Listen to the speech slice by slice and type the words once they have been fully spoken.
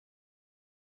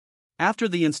After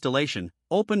the installation,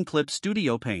 open Clip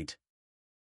Studio Paint.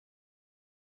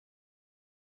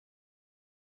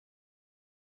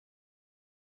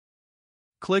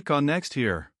 Click on Next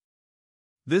here.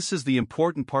 This is the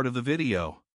important part of the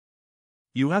video.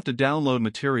 You have to download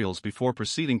materials before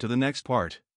proceeding to the next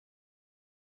part.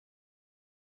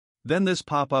 Then this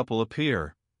pop-up will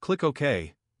appear, click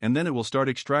OK, and then it will start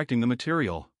extracting the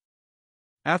material.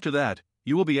 After that,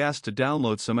 you will be asked to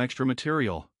download some extra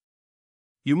material.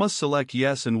 You must select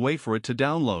Yes and wait for it to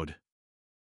download.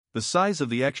 The size of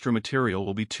the extra material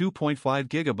will be 2.5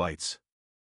 gigabytes.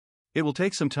 It will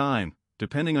take some time,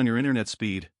 depending on your internet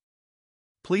speed.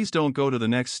 Please don't go to the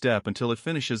next step until it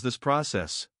finishes this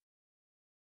process.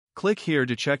 Click here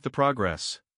to check the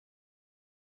progress.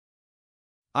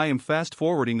 I am fast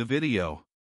forwarding the video.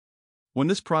 When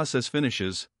this process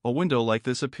finishes, a window like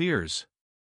this appears.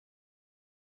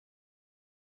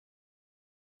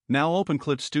 Now open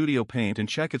Clip Studio Paint and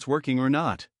check it's working or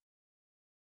not.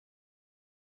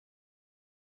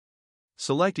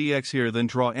 Select EX here, then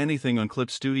draw anything on Clip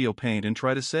Studio Paint and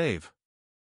try to save.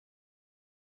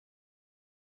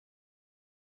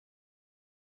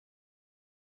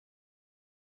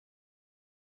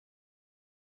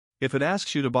 If it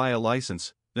asks you to buy a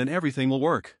license, then everything will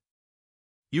work.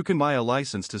 You can buy a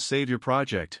license to save your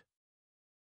project.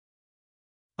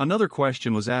 Another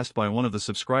question was asked by one of the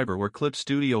subscriber where Clip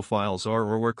Studio files are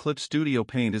or where Clip Studio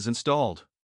Paint is installed.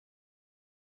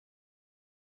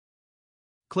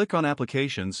 Click on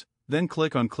Applications, then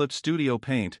click on Clip Studio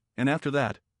Paint, and after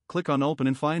that, click on Open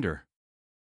in Finder.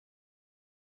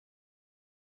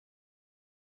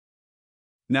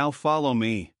 Now follow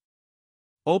me.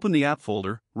 Open the app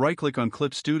folder, right-click on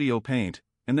Clip Studio Paint,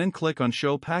 and then click on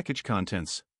Show Package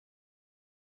Contents.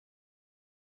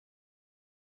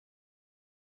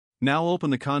 Now open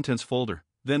the Contents folder,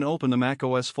 then open the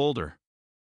macOS folder.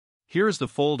 Here is the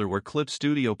folder where Clip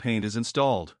Studio Paint is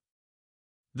installed.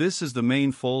 This is the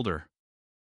main folder.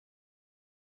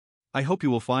 I hope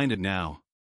you will find it now.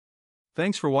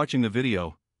 Thanks for watching the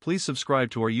video. Please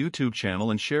subscribe to our YouTube channel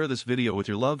and share this video with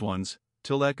your loved ones.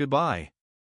 Till that, goodbye.